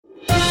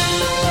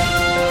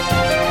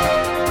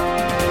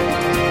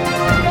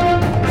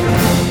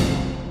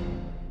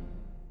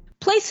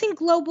Placing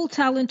global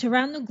talent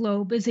around the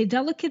globe is a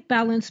delicate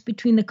balance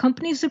between the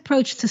company's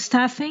approach to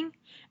staffing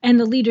and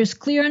the leader's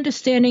clear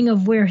understanding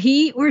of where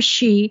he or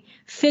she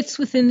fits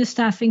within the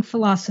staffing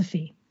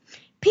philosophy.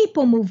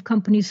 People move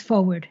companies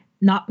forward,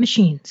 not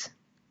machines.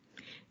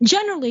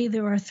 Generally,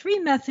 there are 3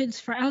 methods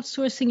for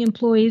outsourcing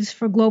employees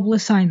for global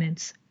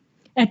assignments.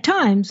 At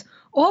times,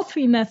 all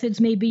 3 methods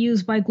may be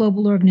used by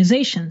global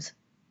organizations.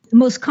 The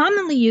most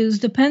commonly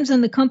used depends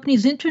on the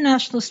company's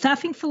international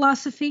staffing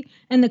philosophy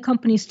and the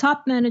company's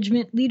top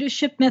management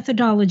leadership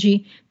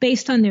methodology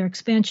based on their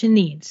expansion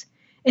needs.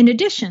 In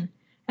addition,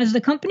 as the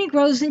company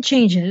grows and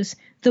changes,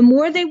 the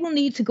more they will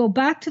need to go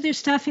back to their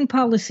staffing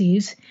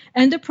policies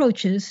and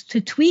approaches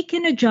to tweak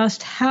and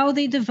adjust how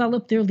they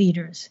develop their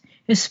leaders,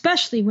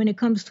 especially when it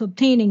comes to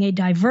obtaining a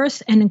diverse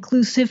and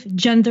inclusive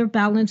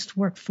gender-balanced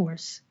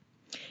workforce.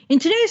 In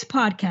today's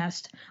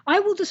podcast,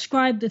 I will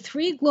describe the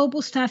 3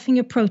 global staffing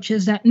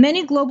approaches that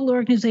many global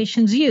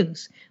organizations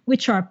use,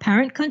 which are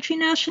parent country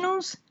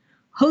nationals,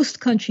 host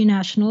country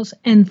nationals,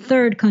 and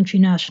third country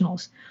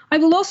nationals. I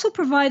will also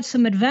provide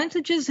some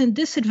advantages and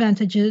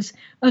disadvantages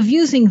of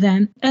using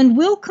them and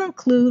will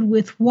conclude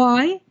with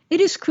why it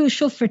is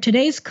crucial for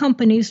today's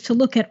companies to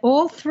look at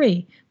all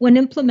 3 when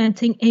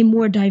implementing a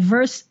more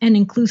diverse and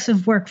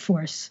inclusive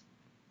workforce.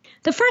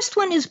 The first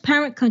one is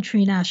parent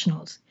country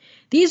nationals.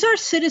 These are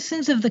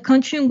citizens of the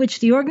country in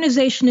which the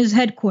organization is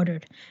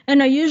headquartered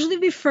and are usually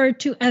referred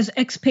to as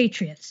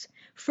expatriates.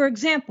 For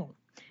example,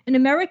 an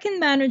American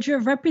manager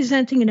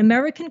representing an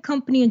American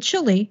company in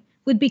Chile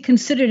would be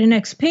considered an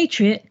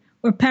expatriate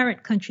or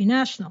parent country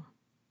national.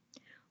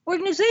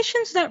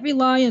 Organizations that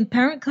rely on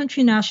parent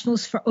country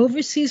nationals for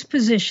overseas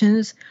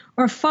positions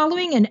are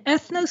following an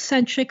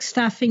ethnocentric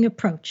staffing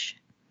approach.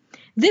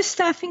 This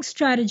staffing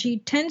strategy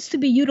tends to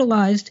be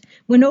utilized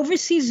when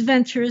overseas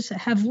ventures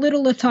have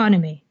little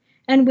autonomy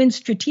and when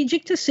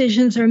strategic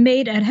decisions are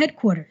made at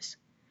headquarters.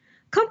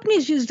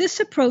 Companies use this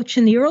approach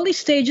in the early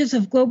stages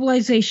of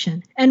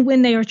globalization and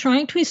when they are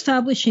trying to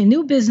establish a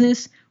new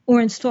business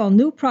or install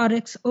new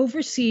products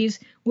overseas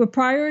where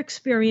prior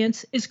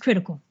experience is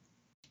critical.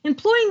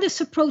 Employing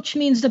this approach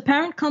means the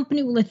parent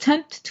company will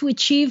attempt to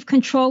achieve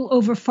control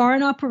over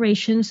foreign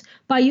operations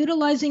by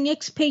utilizing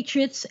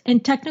expatriates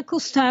and technical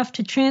staff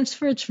to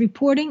transfer its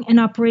reporting and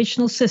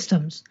operational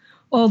systems.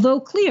 Although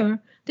clear,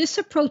 this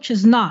approach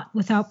is not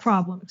without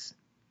problems.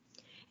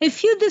 A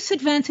few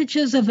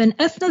disadvantages of an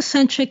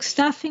ethnocentric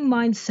staffing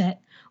mindset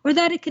are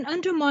that it can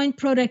undermine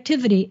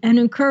productivity and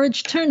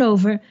encourage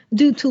turnover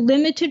due to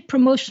limited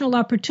promotional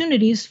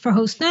opportunities for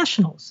host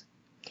nationals.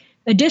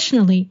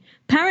 Additionally,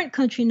 parent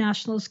country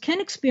nationals can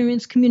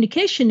experience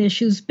communication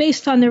issues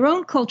based on their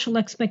own cultural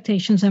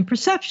expectations and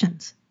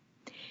perceptions.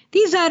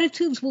 These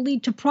attitudes will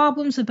lead to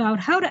problems about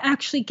how to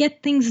actually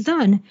get things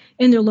done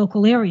in their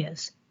local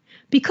areas.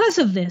 Because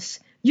of this,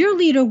 your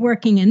leader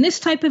working in this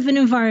type of an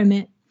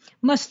environment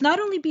must not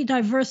only be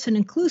diverse and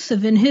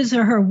inclusive in his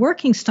or her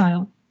working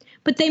style,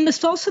 but they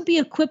must also be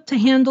equipped to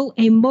handle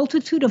a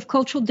multitude of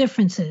cultural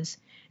differences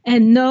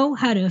and know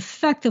how to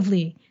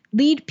effectively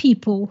lead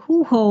people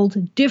who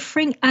hold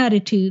differing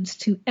attitudes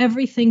to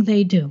everything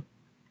they do.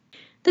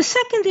 The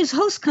second is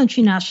host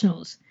country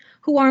nationals,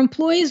 who are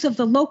employees of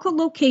the local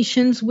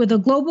locations where the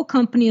global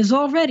company is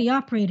already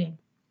operating.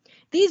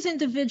 These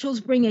individuals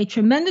bring a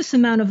tremendous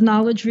amount of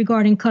knowledge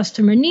regarding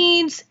customer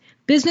needs,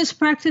 business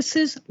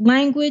practices,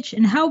 language,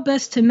 and how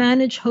best to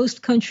manage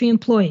host country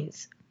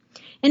employees.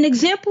 An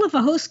example of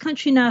a host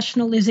country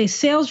national is a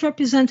sales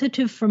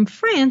representative from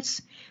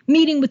France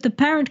meeting with the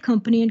parent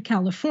company in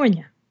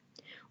California.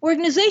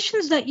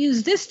 Organizations that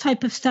use this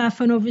type of staff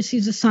on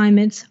overseas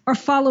assignments are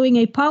following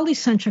a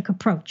polycentric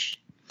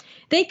approach.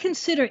 They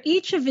consider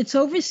each of its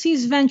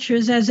overseas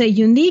ventures as a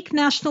unique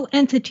national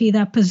entity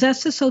that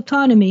possesses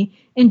autonomy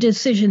in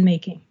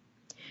decision-making.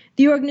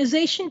 The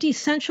organization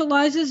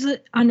decentralizes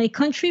on a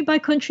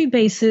country-by-country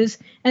basis,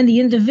 and the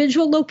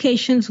individual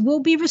locations will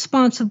be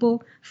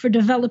responsible for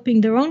developing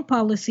their own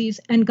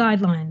policies and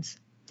guidelines.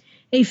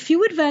 A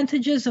few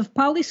advantages of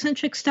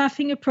polycentric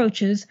staffing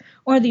approaches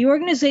are the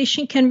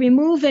organization can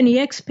remove any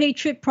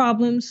expatriate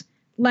problems,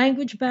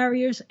 language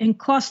barriers, and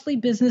costly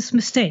business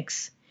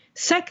mistakes.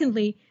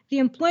 Secondly, the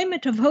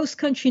employment of host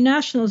country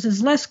nationals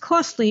is less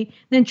costly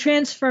than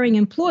transferring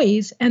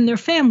employees and their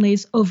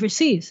families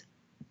overseas.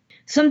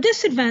 Some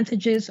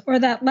disadvantages are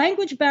that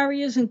language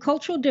barriers and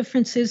cultural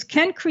differences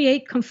can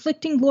create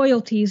conflicting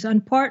loyalties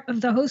on part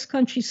of the host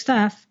country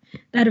staff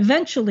that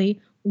eventually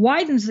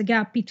widens the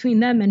gap between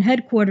them and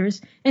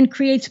headquarters and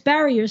creates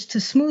barriers to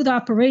smooth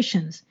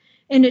operations.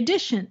 In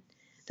addition,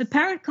 the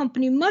parent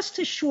company must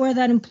assure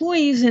that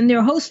employees in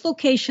their host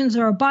locations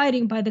are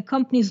abiding by the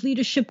company's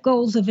leadership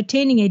goals of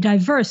attaining a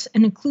diverse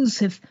and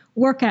inclusive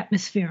work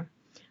atmosphere.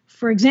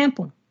 For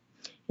example,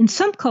 in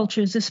some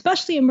cultures,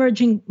 especially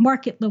emerging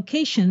market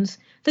locations,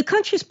 the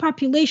country's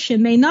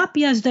population may not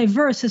be as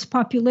diverse as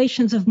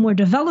populations of more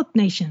developed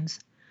nations.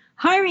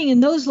 Hiring in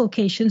those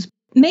locations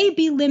may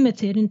be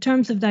limited in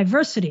terms of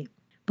diversity,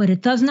 But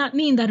it does not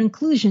mean that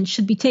inclusion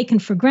should be taken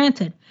for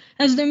granted,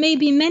 as there may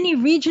be many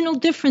regional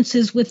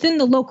differences within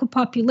the local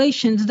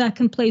populations that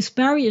can place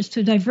barriers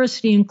to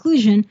diversity and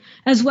inclusion,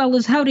 as well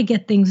as how to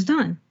get things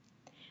done.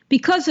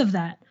 Because of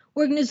that,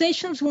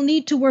 organizations will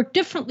need to work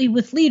differently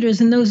with leaders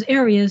in those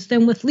areas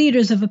than with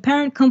leaders of a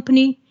parent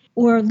company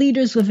or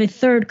leaders with a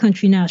third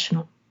country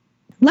national.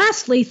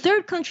 Lastly,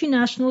 third country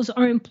nationals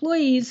are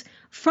employees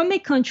from a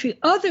country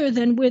other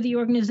than where the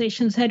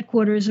organization's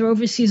headquarters or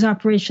overseas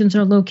operations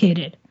are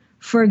located.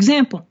 For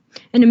example,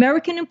 an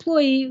American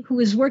employee who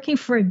is working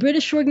for a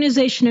British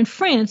organization in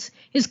France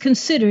is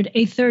considered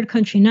a third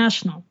country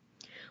national.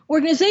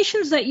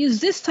 Organizations that use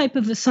this type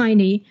of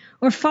assignee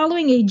are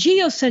following a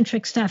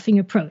geocentric staffing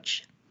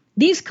approach.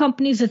 These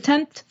companies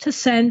attempt to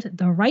send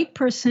the right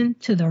person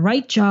to the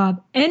right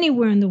job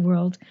anywhere in the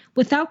world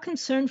without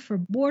concern for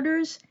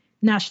borders,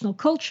 national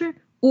culture,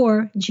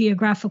 or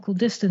geographical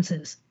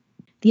distances.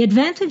 The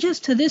advantages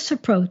to this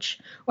approach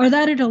are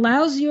that it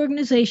allows the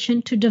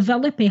organization to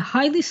develop a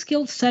highly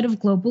skilled set of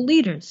global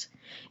leaders.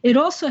 It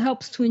also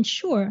helps to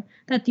ensure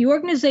that the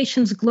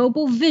organization's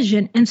global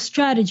vision and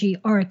strategy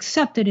are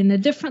accepted in the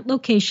different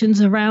locations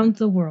around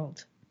the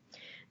world.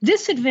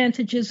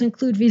 Disadvantages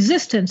include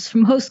resistance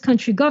from host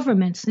country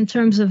governments in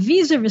terms of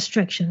visa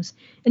restrictions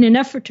in an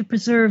effort to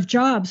preserve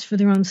jobs for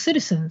their own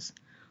citizens.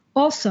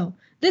 Also,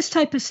 this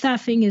type of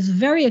staffing is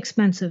very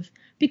expensive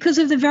because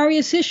of the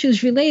various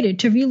issues related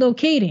to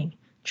relocating,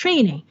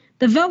 training,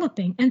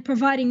 developing, and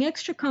providing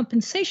extra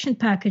compensation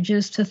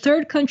packages to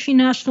third country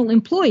national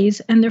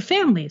employees and their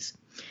families,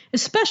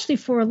 especially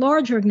for a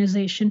large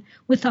organization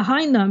with a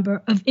high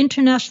number of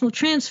international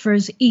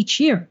transfers each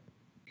year.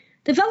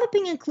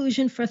 Developing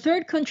inclusion for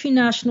third country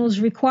nationals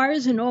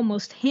requires an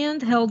almost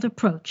handheld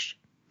approach.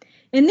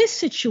 In this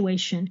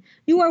situation,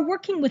 you are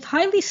working with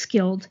highly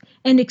skilled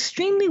and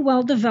extremely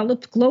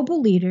well-developed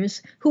global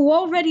leaders who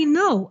already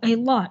know a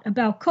lot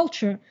about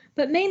culture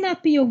but may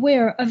not be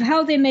aware of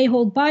how they may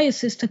hold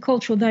biases to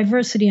cultural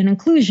diversity and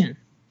inclusion.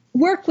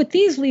 Work with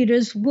these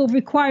leaders will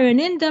require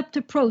an in-depth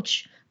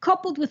approach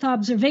coupled with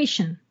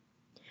observation.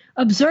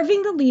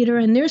 Observing the leader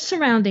and their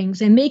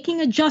surroundings and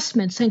making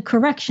adjustments and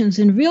corrections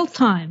in real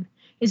time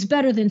is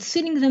better than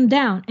sitting them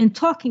down and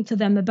talking to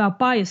them about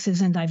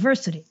biases and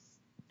diversity.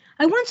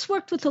 I once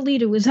worked with a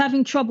leader who was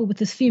having trouble with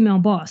his female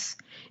boss.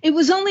 It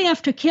was only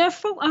after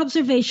careful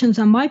observations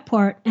on my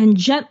part and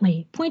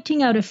gently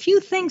pointing out a few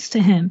things to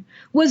him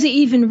was he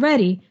even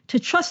ready to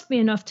trust me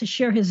enough to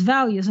share his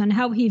values on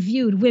how he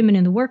viewed women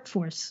in the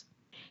workforce.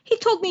 He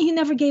told me he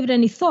never gave it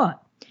any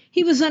thought.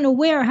 He was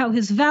unaware how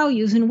his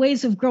values and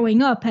ways of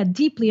growing up had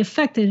deeply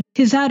affected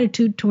his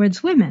attitude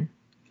towards women.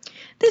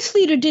 This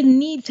leader didn't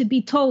need to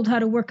be told how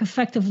to work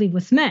effectively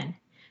with men.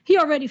 He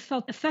already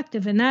felt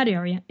effective in that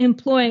area,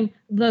 employing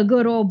the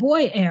good old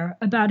boy air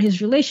about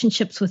his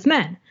relationships with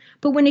men.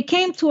 But when it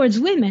came towards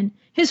women,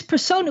 his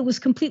persona was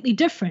completely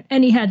different,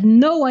 and he had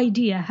no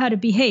idea how to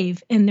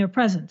behave in their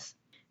presence.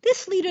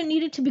 This leader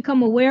needed to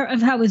become aware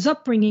of how his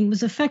upbringing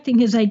was affecting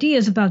his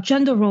ideas about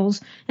gender roles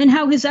and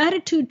how his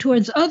attitude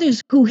towards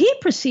others who he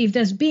perceived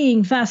as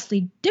being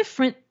vastly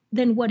different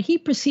than what he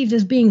perceived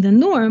as being the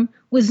norm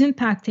was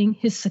impacting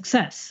his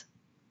success.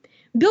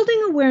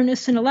 Building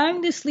awareness and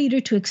allowing this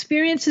leader to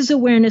experience his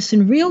awareness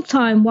in real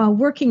time while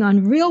working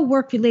on real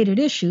work-related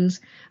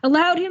issues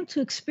allowed him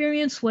to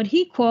experience what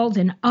he called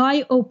an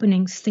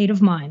eye-opening state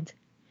of mind.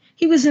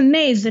 He was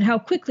amazed at how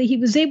quickly he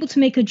was able to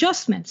make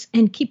adjustments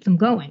and keep them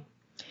going.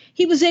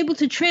 He was able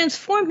to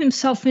transform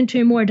himself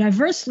into a more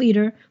diverse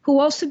leader who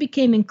also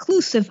became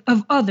inclusive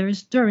of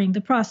others during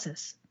the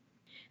process.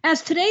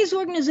 As today's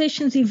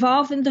organizations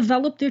evolve and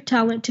develop their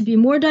talent to be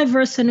more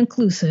diverse and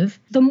inclusive,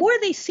 the more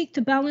they seek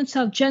to balance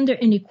out gender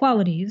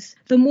inequalities,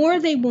 the more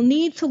they will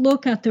need to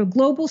look at their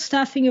global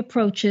staffing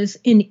approaches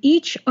in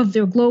each of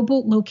their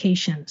global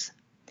locations.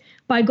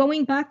 By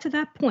going back to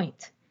that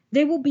point,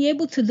 they will be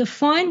able to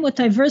define what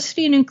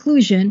diversity and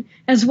inclusion,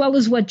 as well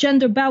as what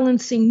gender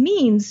balancing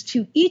means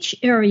to each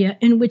area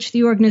in which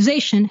the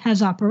organization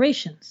has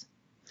operations.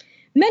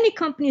 Many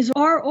companies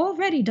are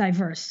already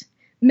diverse.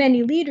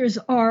 Many leaders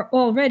are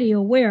already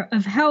aware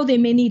of how they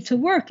may need to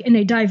work in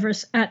a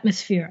diverse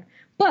atmosphere,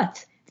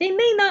 but they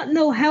may not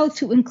know how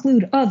to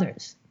include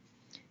others.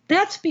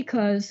 That's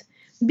because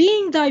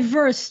being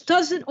diverse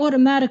doesn't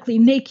automatically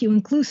make you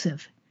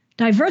inclusive.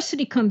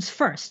 Diversity comes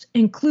first,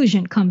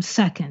 inclusion comes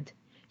second.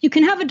 You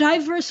can have a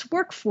diverse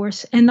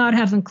workforce and not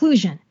have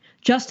inclusion,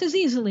 just as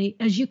easily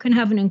as you can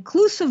have an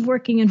inclusive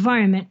working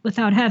environment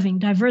without having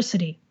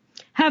diversity.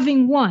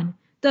 Having one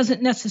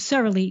doesn't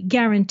necessarily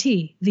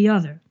guarantee the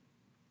other.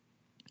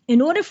 In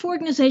order for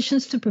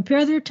organizations to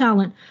prepare their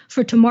talent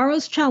for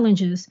tomorrow's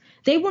challenges,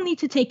 they will need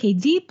to take a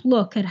deep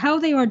look at how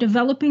they are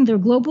developing their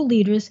global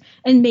leaders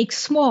and make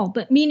small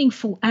but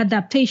meaningful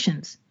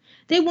adaptations.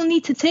 They will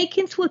need to take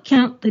into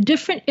account the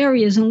different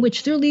areas in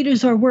which their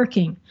leaders are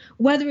working.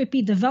 Whether it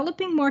be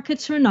developing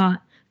markets or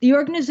not, the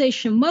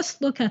organization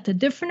must look at the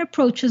different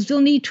approaches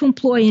they'll need to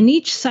employ in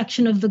each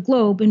section of the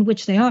globe in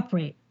which they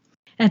operate.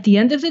 At the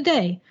end of the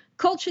day,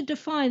 culture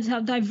defines how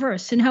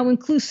diverse and how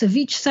inclusive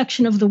each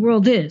section of the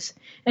world is,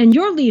 And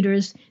your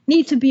leaders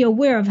need to be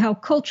aware of how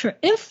culture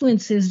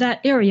influences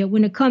that area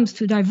when it comes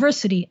to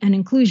diversity and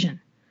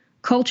inclusion.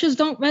 Cultures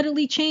don't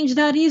readily change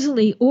that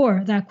easily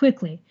or that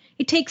quickly.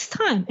 It takes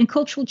time, and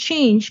cultural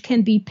change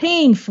can be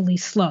painfully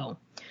slow.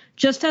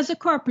 Just as a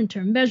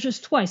carpenter measures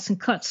twice and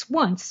cuts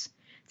once,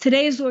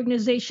 today's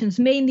organizations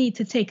may need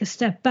to take a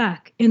step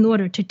back in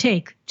order to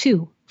take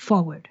two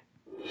forward.